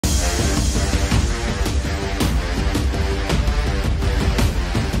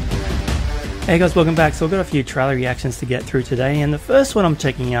Hey guys, welcome back. So I've got a few trailer reactions to get through today, and the first one I'm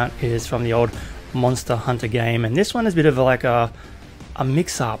checking out is from the old Monster Hunter game, and this one is a bit of like a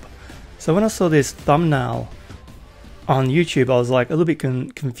mix-up. So when I saw this thumbnail on YouTube, I was like a little bit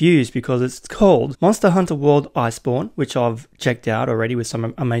confused because it's called Monster Hunter World Iceborne, which I've checked out already with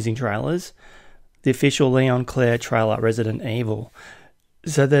some amazing trailers. The official Leon Claire trailer, Resident Evil.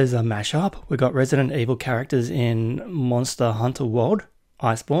 So there's a mashup. We got Resident Evil characters in Monster Hunter World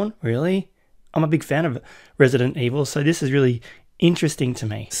Iceborne, really? I'm a big fan of Resident Evil, so this is really interesting to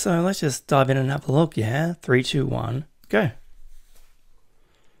me. So let's just dive in and have a look, yeah? 3, 2, 1, go.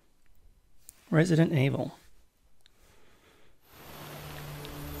 Resident Evil.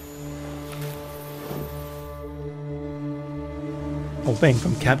 Well, being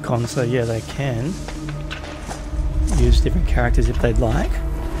from Capcom, so yeah, they can use different characters if they'd like.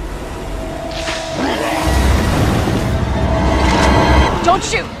 Don't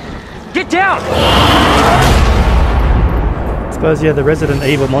shoot! Get down! I suppose, yeah, the Resident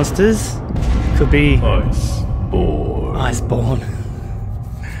Evil monsters could be Iceborne. Iceborne.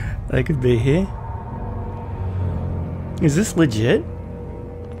 They could be here. Is this legit?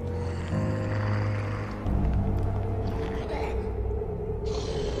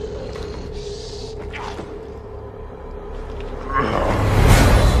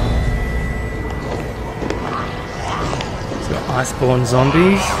 It's got Iceborne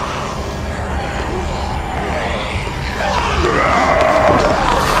zombies.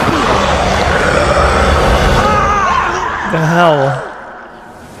 The hell?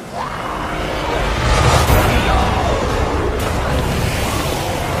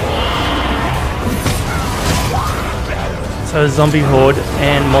 So zombie horde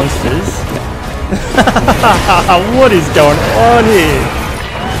and monsters. What is going on here?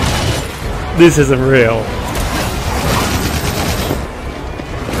 This isn't real.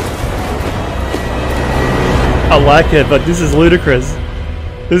 I like it, but this is ludicrous.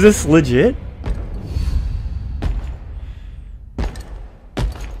 Is this legit?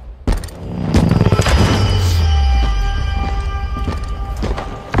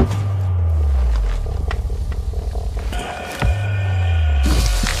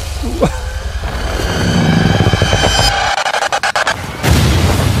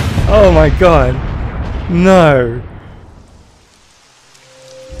 Oh my god. No.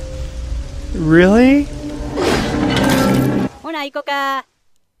 Really?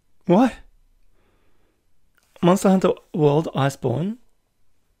 What? Monster Hunter World Iceborne?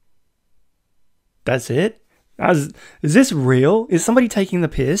 That's it? Is this real? Is somebody taking the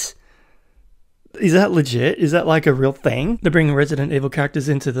piss? Is that legit? Is that like a real thing? They're bringing Resident Evil characters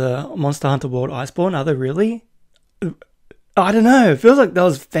into the Monster Hunter World Iceborne? Are they really? I don't know. It feels like that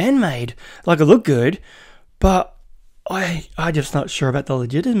was fan-made. Like, it looked good, but I'm just not sure about the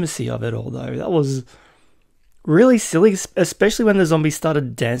legitimacy of it all, though. That was really silly, especially when the zombies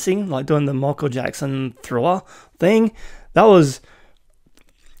started dancing, like doing the Michael Jackson Thriller thing. That was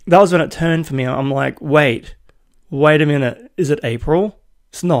when it turned for me. I'm like, wait a minute. Is it April?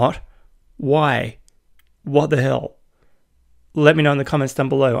 It's not. Why? What the hell? Let me know in the comments down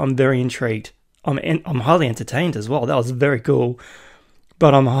below. I'm very intrigued. I'm highly entertained as well. That was very cool.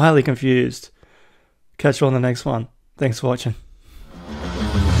 But I'm highly confused. Catch you on the next one. Thanks for watching.